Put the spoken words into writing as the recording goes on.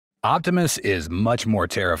Optimus is much more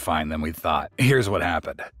terrifying than we thought. Here's what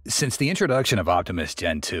happened. Since the introduction of Optimus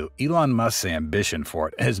Gen 2, Elon Musk's ambition for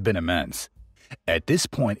it has been immense. At this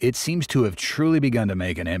point, it seems to have truly begun to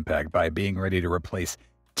make an impact by being ready to replace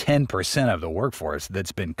 10% of the workforce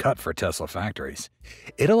that's been cut for Tesla factories.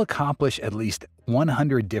 It'll accomplish at least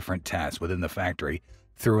 100 different tasks within the factory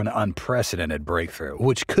through an unprecedented breakthrough,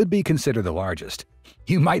 which could be considered the largest.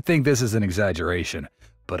 You might think this is an exaggeration,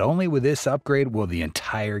 but only with this upgrade will the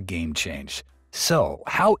entire game change. So,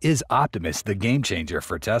 how is Optimus the game changer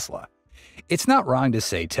for Tesla? It's not wrong to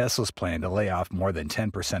say Tesla's plan to lay off more than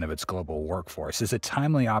 10% of its global workforce is a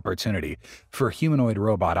timely opportunity for humanoid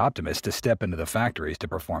robot Optimus to step into the factories to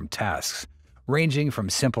perform tasks, ranging from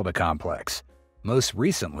simple to complex. Most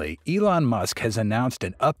recently, Elon Musk has announced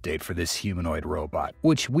an update for this humanoid robot,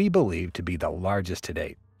 which we believe to be the largest to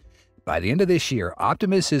date. By the end of this year,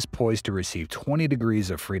 Optimus is poised to receive 20 degrees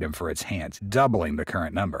of freedom for its hands, doubling the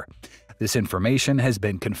current number. This information has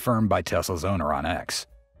been confirmed by Tesla's owner on X.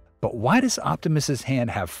 But why does Optimus's hand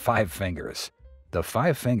have 5 fingers? The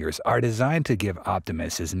 5 fingers are designed to give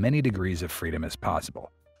Optimus as many degrees of freedom as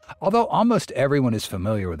possible. Although almost everyone is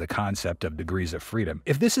familiar with the concept of degrees of freedom,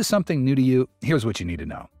 if this is something new to you, here's what you need to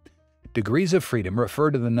know. Degrees of freedom refer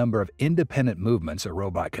to the number of independent movements a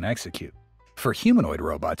robot can execute. For humanoid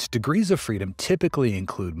robots, degrees of freedom typically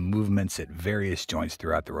include movements at various joints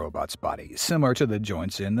throughout the robot's body, similar to the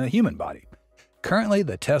joints in the human body. Currently,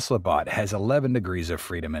 the Tesla bot has 11 degrees of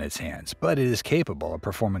freedom in its hands, but it is capable of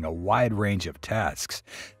performing a wide range of tasks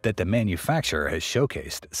that the manufacturer has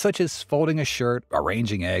showcased, such as folding a shirt,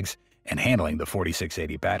 arranging eggs, and handling the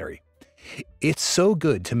 4680 battery. It's so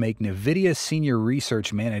good to make NVIDIA Senior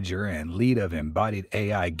Research Manager and lead of Embodied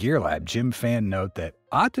AI Gear Lab Jim Fan note that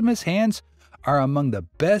Optimus hands are among the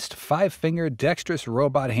best 5-fingered dexterous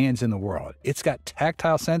robot hands in the world. It's got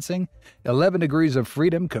tactile sensing, 11 degrees of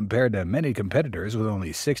freedom compared to many competitors with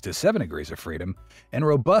only 6 to 7 degrees of freedom, and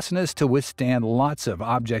robustness to withstand lots of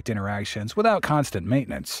object interactions without constant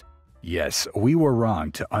maintenance. Yes, we were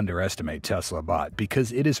wrong to underestimate Tesla Bot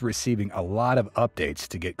because it is receiving a lot of updates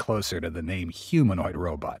to get closer to the name humanoid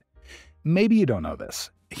robot. Maybe you don't know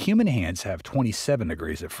this. Human hands have 27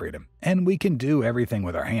 degrees of freedom, and we can do everything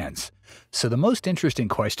with our hands. So the most interesting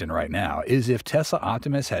question right now is if Tesla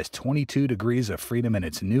Optimus has 22 degrees of freedom in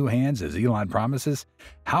its new hands as Elon promises,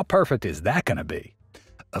 how perfect is that going to be?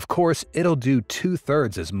 Of course, it'll do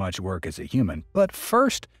 2/3 as much work as a human, but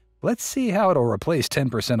first, let's see how it'll replace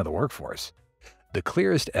 10% of the workforce. The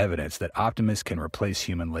clearest evidence that Optimus can replace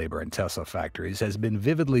human labor in Tesla factories has been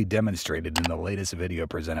vividly demonstrated in the latest video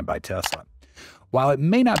presented by Tesla. While it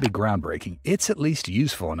may not be groundbreaking, it's at least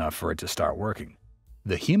useful enough for it to start working.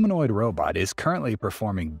 The humanoid robot is currently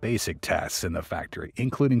performing basic tasks in the factory,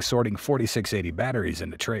 including sorting 4680 batteries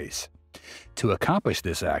into trays. To accomplish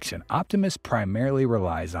this action, Optimus primarily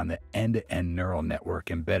relies on the end-to-end neural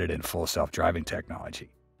network embedded in full self-driving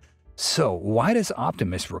technology. So, why does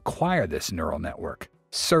Optimus require this neural network?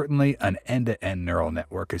 Certainly, an end-to-end neural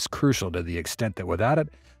network is crucial to the extent that without it,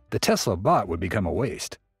 the Tesla bot would become a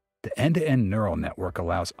waste. The end-to-end neural network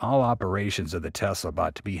allows all operations of the Tesla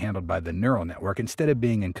bot to be handled by the neural network instead of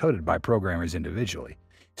being encoded by programmers individually,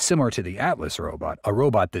 similar to the Atlas robot, a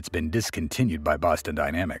robot that's been discontinued by Boston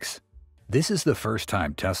Dynamics. This is the first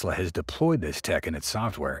time Tesla has deployed this tech in its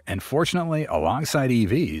software, and fortunately, alongside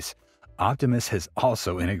EVs, Optimus has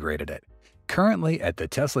also integrated it. Currently, at the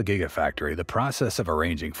Tesla gigafactory, the process of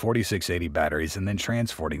arranging 4680 batteries and then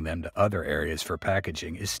transporting them to other areas for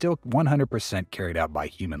packaging is still 100% carried out by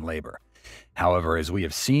human labor. However, as we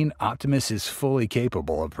have seen, Optimus is fully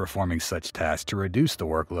capable of performing such tasks to reduce the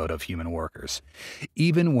workload of human workers.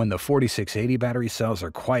 Even when the 4680 battery cells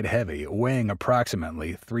are quite heavy, weighing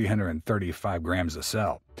approximately 335 grams a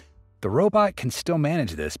cell, the robot can still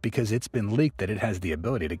manage this because it's been leaked that it has the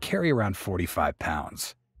ability to carry around 45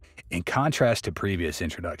 pounds. In contrast to previous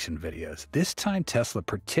introduction videos, this time Tesla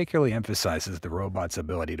particularly emphasizes the robot's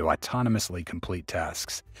ability to autonomously complete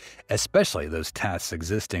tasks, especially those tasks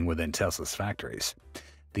existing within Tesla's factories.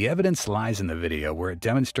 The evidence lies in the video where it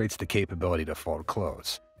demonstrates the capability to fold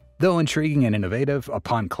clothes. Though intriguing and innovative,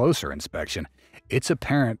 upon closer inspection, it's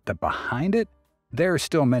apparent that behind it, there are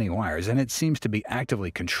still many wires, and it seems to be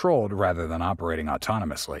actively controlled rather than operating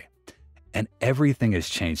autonomously. And everything has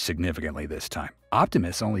changed significantly this time.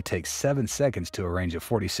 Optimus only takes 7 seconds to arrange a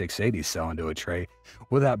 4680 cell into a tray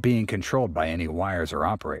without being controlled by any wires or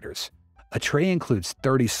operators. A tray includes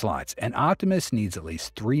 30 slots, and Optimus needs at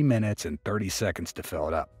least 3 minutes and 30 seconds to fill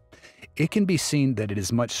it up. It can be seen that it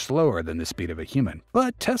is much slower than the speed of a human,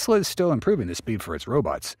 but Tesla is still improving the speed for its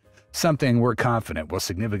robots, something we're confident will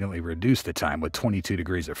significantly reduce the time with 22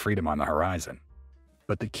 degrees of freedom on the horizon.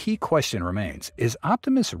 But the key question remains, is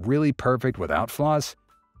Optimus really perfect without flaws?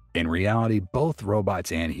 In reality, both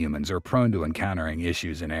robots and humans are prone to encountering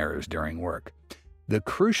issues and errors during work. The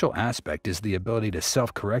crucial aspect is the ability to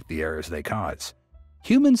self-correct the errors they cause.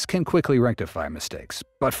 Humans can quickly rectify mistakes,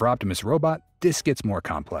 but for Optimus Robot, this gets more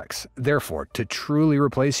complex. Therefore, to truly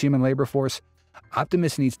replace human labor force,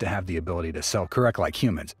 Optimus needs to have the ability to self-correct like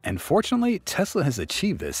humans, and fortunately, Tesla has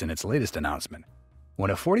achieved this in its latest announcement. When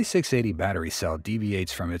a 4680 battery cell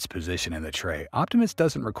deviates from its position in the tray, Optimus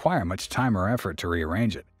doesn't require much time or effort to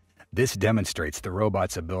rearrange it. This demonstrates the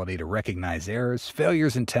robot's ability to recognize errors,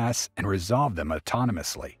 failures in tasks, and resolve them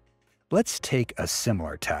autonomously. Let's take a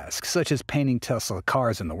similar task, such as painting Tesla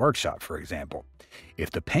cars in the workshop, for example.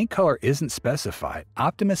 If the paint color isn't specified,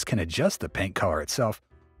 Optimus can adjust the paint color itself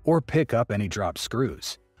or pick up any dropped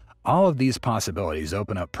screws. All of these possibilities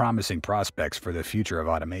open up promising prospects for the future of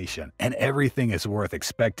automation, and everything is worth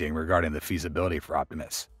expecting regarding the feasibility for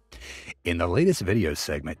Optimus. In the latest video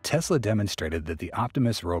segment, Tesla demonstrated that the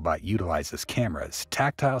Optimus robot utilizes cameras,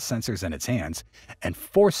 tactile sensors in its hands, and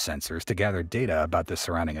force sensors to gather data about the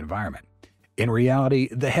surrounding environment. In reality,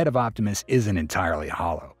 the head of Optimus isn't entirely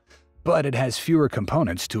hollow, but it has fewer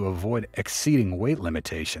components to avoid exceeding weight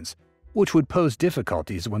limitations, which would pose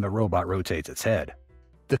difficulties when the robot rotates its head.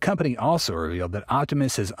 The company also revealed that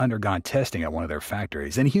Optimus has undergone testing at one of their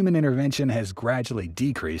factories, and human intervention has gradually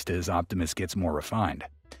decreased as Optimus gets more refined.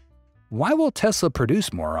 Why will Tesla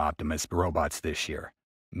produce more Optimus robots this year?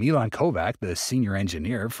 Milan Kovac, the senior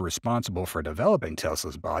engineer responsible for developing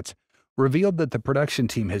Tesla's bots, revealed that the production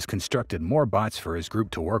team has constructed more bots for his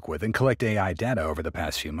group to work with and collect AI data over the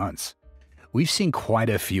past few months. We've seen quite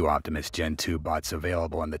a few Optimus Gen 2 bots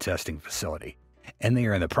available in the testing facility, and they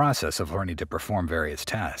are in the process of learning to perform various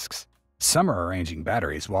tasks. Some are arranging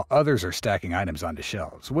batteries, while others are stacking items onto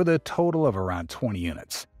shelves, with a total of around 20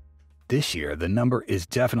 units. This year, the number is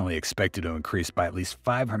definitely expected to increase by at least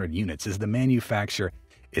 500 units as the manufacturer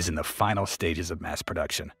is in the final stages of mass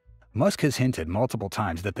production. Musk has hinted multiple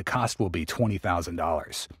times that the cost will be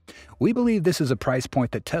 $20,000. We believe this is a price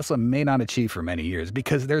point that Tesla may not achieve for many years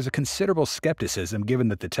because there's a considerable skepticism given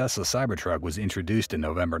that the Tesla Cybertruck was introduced in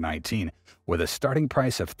November 19 with a starting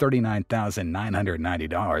price of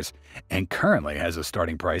 $39,990 and currently has a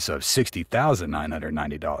starting price of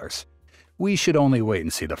 $60,990. We should only wait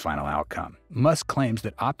and see the final outcome. Musk claims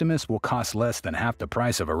that Optimus will cost less than half the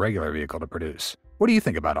price of a regular vehicle to produce. What do you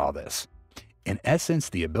think about all this? In essence,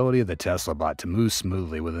 the ability of the Tesla bot to move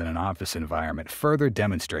smoothly within an office environment further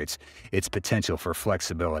demonstrates its potential for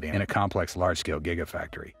flexibility in a complex large-scale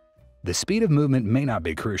gigafactory. The speed of movement may not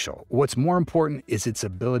be crucial. What's more important is its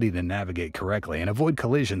ability to navigate correctly and avoid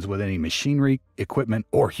collisions with any machinery, equipment,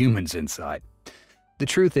 or humans inside. The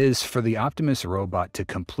truth is, for the Optimus robot to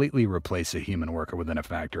completely replace a human worker within a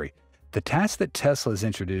factory, the tasks that Tesla has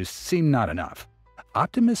introduced seem not enough.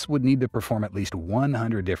 Optimus would need to perform at least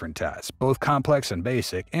 100 different tasks, both complex and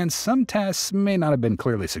basic, and some tasks may not have been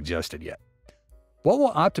clearly suggested yet. What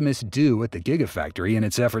will Optimus do at the gigafactory in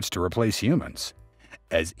its efforts to replace humans?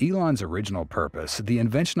 As Elon's original purpose, the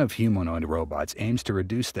invention of humanoid robots aims to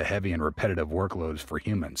reduce the heavy and repetitive workloads for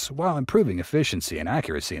humans while improving efficiency and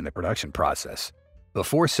accuracy in the production process.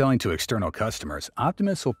 Before selling to external customers,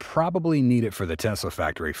 Optimus will probably need it for the Tesla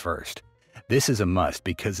factory first. This is a must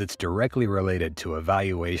because it's directly related to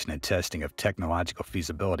evaluation and testing of technological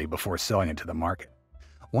feasibility before selling it to the market.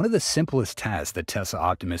 One of the simplest tasks that Tesla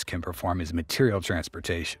Optimus can perform is material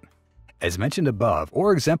transportation. As mentioned above,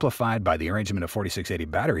 or exemplified by the arrangement of 4680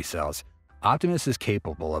 battery cells, Optimus is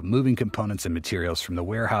capable of moving components and materials from the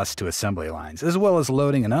warehouse to assembly lines, as well as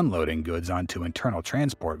loading and unloading goods onto internal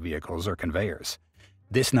transport vehicles or conveyors.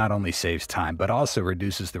 This not only saves time, but also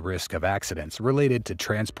reduces the risk of accidents related to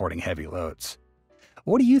transporting heavy loads.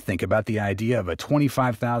 What do you think about the idea of a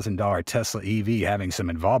 $25,000 Tesla EV having some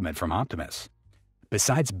involvement from Optimus?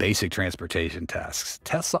 Besides basic transportation tasks,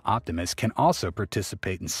 Tesla Optimus can also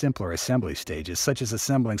participate in simpler assembly stages such as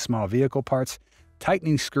assembling small vehicle parts,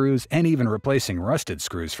 tightening screws, and even replacing rusted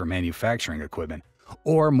screws for manufacturing equipment,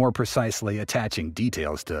 or more precisely attaching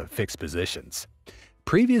details to fixed positions.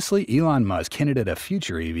 Previously, Elon Musk hinted at a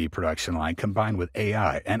future EV production line combined with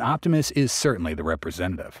AI, and Optimus is certainly the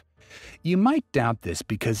representative. You might doubt this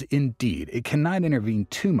because, indeed, it cannot intervene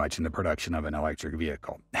too much in the production of an electric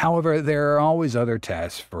vehicle. However, there are always other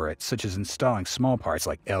tasks for it, such as installing small parts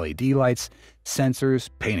like LED lights, sensors,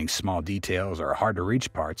 painting small details, or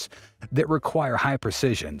hard-to-reach parts that require high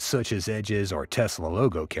precision, such as edges or Tesla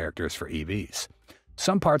logo characters for EVs.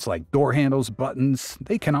 Some parts like door handles, buttons,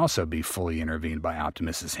 they can also be fully intervened by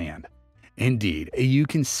Optimus's hand. Indeed, you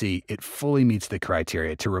can see it fully meets the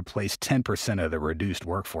criteria to replace 10% of the reduced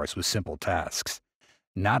workforce with simple tasks.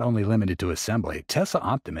 Not only limited to assembly, Tesla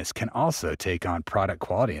Optimus can also take on product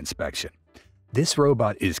quality inspection. This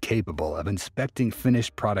robot is capable of inspecting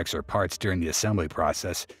finished products or parts during the assembly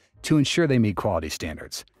process to ensure they meet quality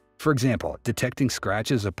standards. For example, detecting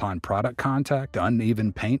scratches upon product contact,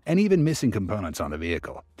 uneven paint, and even missing components on the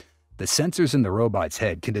vehicle. The sensors in the robot's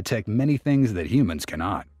head can detect many things that humans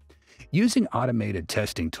cannot. Using automated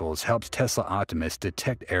testing tools helps Tesla Optimus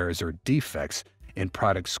detect errors or defects in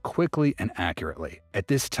products quickly and accurately. At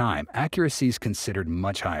this time, accuracy is considered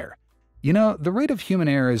much higher. You know, the rate of human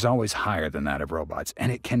error is always higher than that of robots,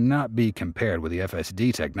 and it cannot be compared with the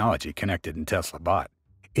FSD technology connected in Tesla Bot.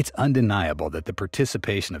 It's undeniable that the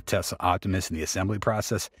participation of Tesla Optimus in the assembly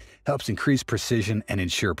process helps increase precision and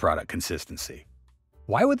ensure product consistency.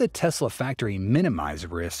 Why would the Tesla factory minimize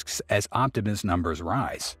risks as Optimus numbers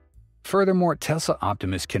rise? Furthermore, Tesla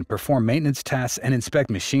Optimus can perform maintenance tasks and inspect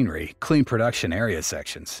machinery, clean production area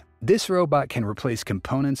sections. This robot can replace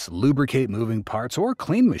components, lubricate moving parts, or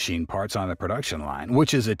clean machine parts on the production line,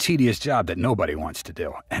 which is a tedious job that nobody wants to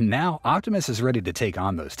do. And now, Optimus is ready to take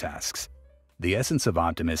on those tasks. The essence of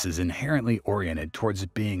Optimus is inherently oriented towards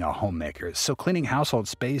being a homemaker, so cleaning household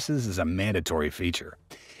spaces is a mandatory feature.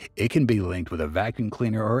 It can be linked with a vacuum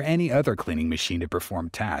cleaner or any other cleaning machine to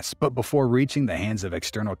perform tasks, but before reaching the hands of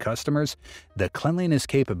external customers, the cleanliness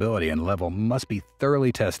capability and level must be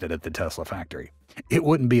thoroughly tested at the Tesla factory. It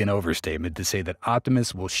wouldn't be an overstatement to say that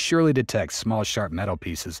Optimus will surely detect small sharp metal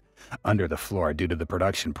pieces under the floor due to the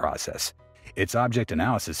production process. Its object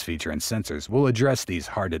analysis feature and sensors will address these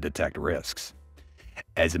hard-to-detect risks.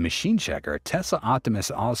 As a machine checker, Tesla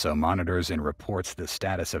Optimus also monitors and reports the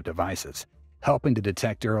status of devices, helping to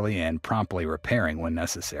detect early and promptly repairing when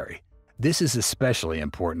necessary. This is especially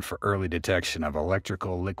important for early detection of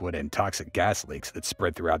electrical, liquid, and toxic gas leaks that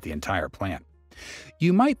spread throughout the entire plant.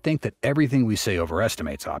 You might think that everything we say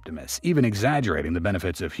overestimates Optimus, even exaggerating the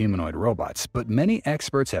benefits of humanoid robots, but many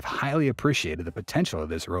experts have highly appreciated the potential of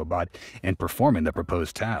this robot in performing the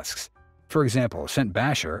proposed tasks. For example, Sent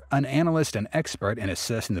Basher, an analyst and expert in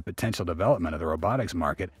assessing the potential development of the robotics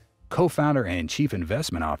market, co-founder and chief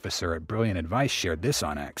investment officer at Brilliant Advice, shared this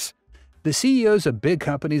on X. The CEOs of big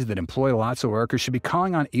companies that employ lots of workers should be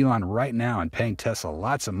calling on Elon right now and paying Tesla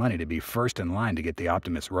lots of money to be first in line to get the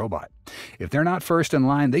Optimus robot. If they're not first in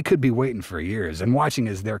line, they could be waiting for years and watching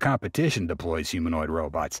as their competition deploys humanoid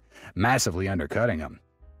robots, massively undercutting them.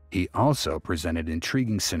 He also presented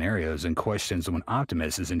intriguing scenarios and questions when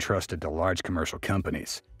Optimus is entrusted to large commercial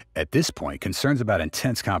companies. At this point, concerns about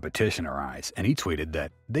intense competition arise, and he tweeted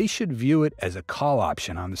that they should view it as a call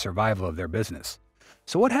option on the survival of their business.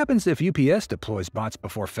 So what happens if UPS deploys bots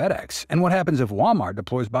before FedEx? And what happens if Walmart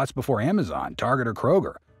deploys bots before Amazon, Target, or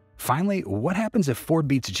Kroger? Finally, what happens if Ford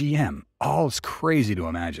beats GM? All is crazy to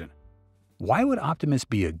imagine. Why would Optimus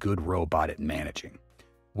be a good robot at managing?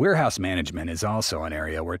 Warehouse management is also an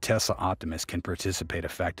area where Tesla Optimus can participate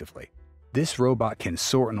effectively. This robot can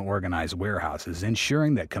sort and organize warehouses,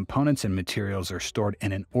 ensuring that components and materials are stored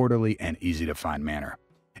in an orderly and easy-to-find manner.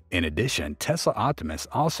 In addition, Tesla Optimus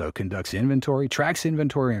also conducts inventory, tracks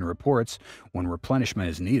inventory, and reports when replenishment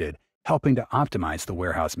is needed, helping to optimize the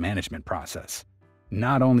warehouse management process.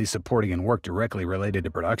 Not only supporting and work directly related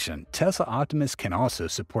to production, Tesla Optimus can also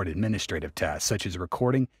support administrative tasks such as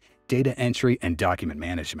recording, data entry, and document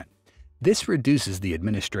management. This reduces the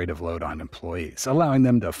administrative load on employees, allowing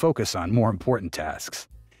them to focus on more important tasks.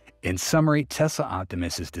 In summary, Tesla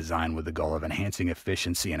Optimus is designed with the goal of enhancing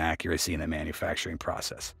efficiency and accuracy in the manufacturing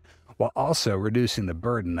process, while also reducing the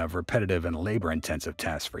burden of repetitive and labor-intensive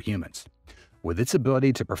tasks for humans. With its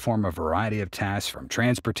ability to perform a variety of tasks from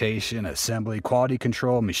transportation, assembly, quality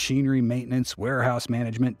control, machinery maintenance, warehouse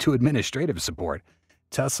management, to administrative support,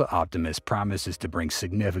 Tesla Optimus promises to bring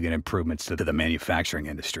significant improvements to the manufacturing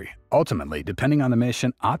industry. Ultimately, depending on the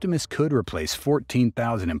mission, Optimus could replace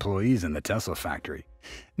 14,000 employees in the Tesla factory.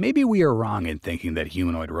 Maybe we are wrong in thinking that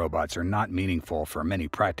humanoid robots are not meaningful for many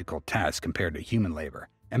practical tasks compared to human labor.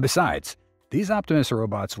 And besides, these Optimus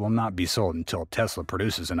robots will not be sold until Tesla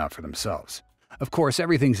produces enough for themselves. Of course,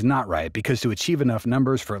 everything's not right because to achieve enough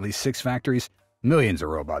numbers for at least 6 factories, millions of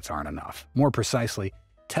robots aren't enough. More precisely,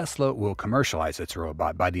 Tesla will commercialize its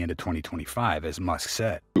robot by the end of 2025, as Musk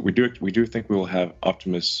said. We do think we will have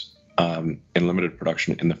Optimus in limited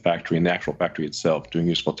production in the factory, in the actual factory itself, doing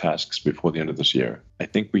useful tasks before the end of this year. I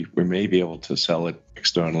think we may be able to sell it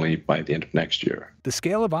externally by the end of next year. The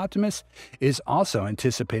scale of Optimus is also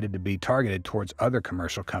anticipated to be targeted towards other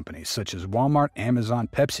commercial companies such as Walmart, Amazon,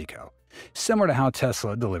 PepsiCo, similar to how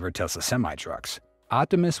Tesla delivered Tesla semi-trucks.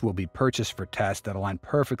 Optimus will be purchased for tasks that align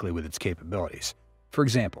perfectly with its capabilities. For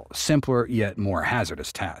example, simpler yet more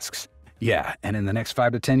hazardous tasks. Yeah, and in the next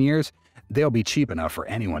 5 to 10 years, they'll be cheap enough for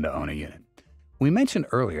anyone to own a unit. We mentioned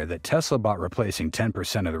earlier that Tesla bought replacing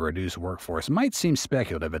 10% of the reduced workforce might seem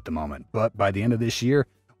speculative at the moment, but by the end of this year,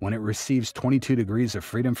 when it receives 22 degrees of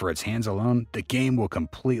freedom for its hands alone, the game will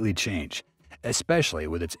completely change, especially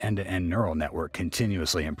with its end-to-end neural network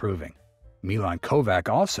continuously improving. Milan Kovac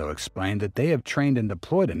also explained that they have trained and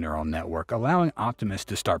deployed a neural network allowing Optimus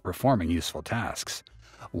to start performing useful tasks.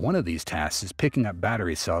 One of these tasks is picking up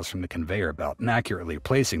battery cells from the conveyor belt and accurately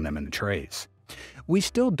placing them in the trays. We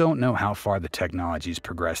still don't know how far the technology's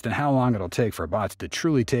progressed and how long it'll take for bots to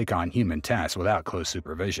truly take on human tasks without close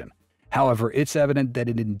supervision. However, it's evident that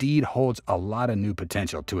it indeed holds a lot of new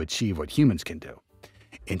potential to achieve what humans can do.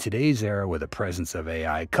 In today's era, with the presence of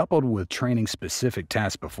AI coupled with training specific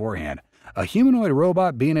tasks beforehand, a humanoid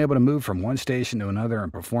robot being able to move from one station to another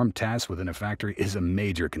and perform tasks within a factory is a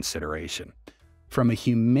major consideration. From a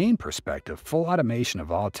humane perspective, full automation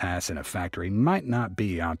of all tasks in a factory might not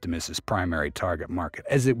be Optimus's primary target market,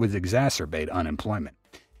 as it would exacerbate unemployment.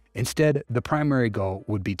 Instead, the primary goal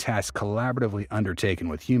would be tasks collaboratively undertaken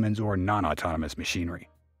with humans or non-autonomous machinery.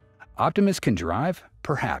 Optimus can drive?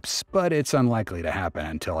 Perhaps, but it's unlikely to happen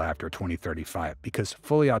until after 2035 because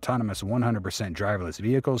fully autonomous 100% driverless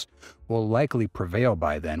vehicles will likely prevail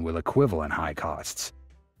by then with equivalent high costs.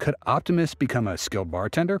 Could Optimus become a skilled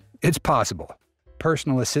bartender? It's possible.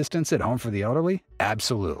 Personal assistance at home for the elderly?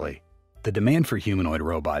 Absolutely. The demand for humanoid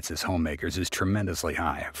robots as homemakers is tremendously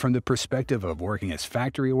high. From the perspective of working as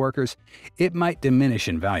factory workers, it might diminish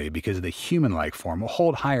in value because the human-like form will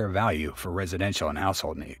hold higher value for residential and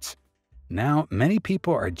household needs. Now, many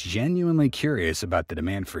people are genuinely curious about the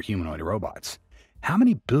demand for humanoid robots. How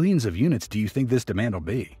many billions of units do you think this demand will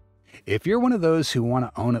be? If you're one of those who want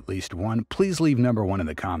to own at least one, please leave number 1 in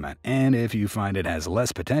the comment, and if you find it has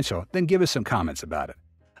less potential, then give us some comments about it.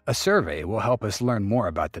 A survey will help us learn more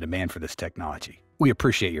about the demand for this technology. We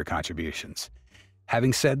appreciate your contributions.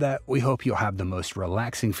 Having said that, we hope you'll have the most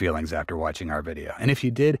relaxing feelings after watching our video, and if you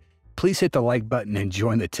did, please hit the like button and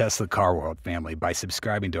join the Tesla Car World family by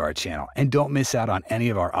subscribing to our channel, and don't miss out on any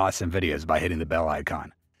of our awesome videos by hitting the bell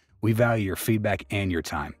icon. We value your feedback and your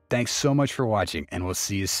time. Thanks so much for watching, and we'll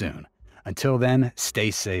see you soon. Until then,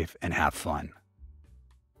 stay safe and have fun.